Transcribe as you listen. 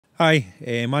Hi,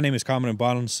 my name is Cameron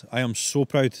Barnes. I am so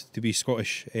proud to be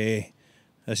Scottish. This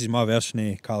is my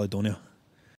version of Caledonia.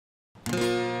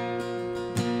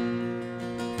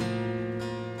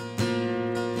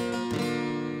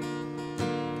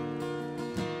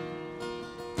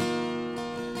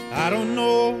 I don't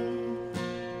know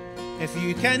if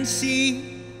you can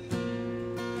see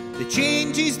the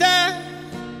changes that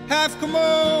have come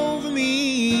over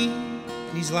me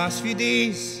these last few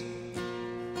days.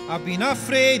 I've been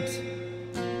afraid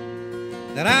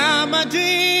that I might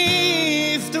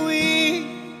drift away,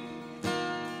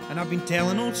 and I've been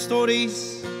telling old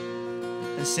stories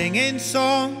and singing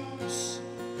songs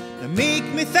that make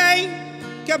me think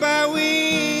about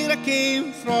where I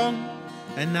came from,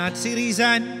 and that's the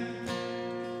reason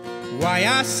why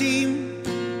I seem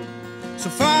so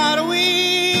far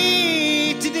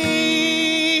away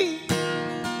today.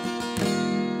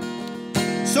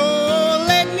 So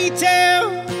let me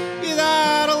tell you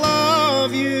that I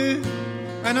love you,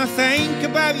 and I think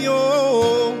about you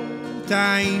all the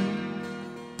time.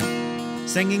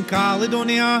 Singing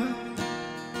Caledonia,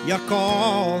 you're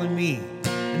calling me,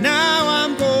 and now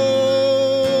I'm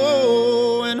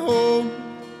going home.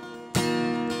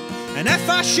 And if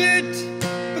I should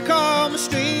become a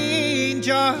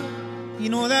stranger, you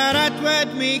know that it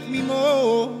would make me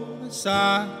more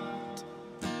sad.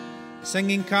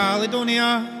 Singing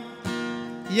Caledonia,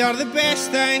 you're the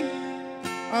best thing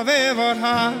I've ever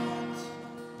had.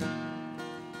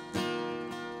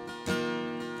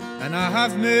 And I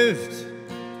have moved,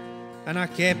 and I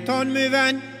kept on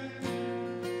moving.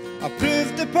 I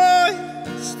proved the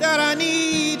points that I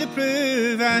needed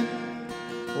proving.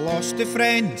 Lost the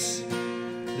friends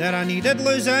that I needed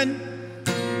losing.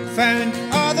 Found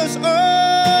others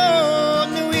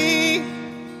on the way.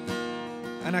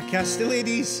 And I kissed the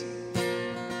ladies,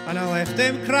 and I left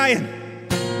them crying.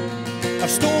 I've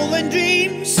stolen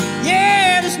dreams,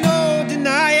 yeah, there's no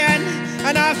denying.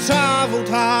 And I've travelled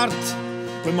hard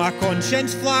with my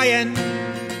conscience flying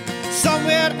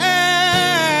somewhere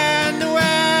in the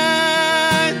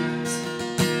wind.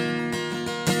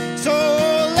 So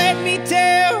let me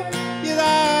tell you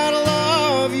that I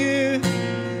love you,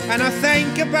 and I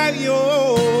think about you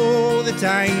all the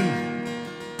time.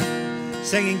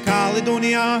 Singing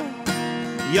Caledonia,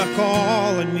 you're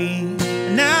calling me,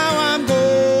 and now I'm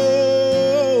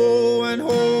going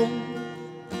home.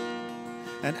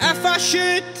 And if I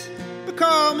should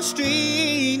become a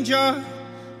stranger,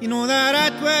 you know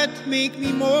that it would make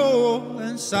me more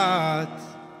than sad.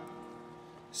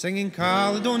 Singing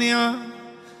Caledonia,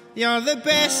 you're the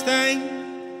best thing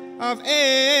I've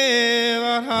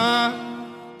ever had.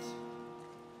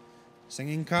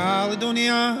 Singing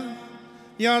Caledonia,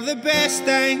 you're the best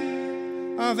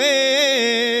thing I've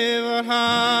ever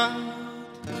had.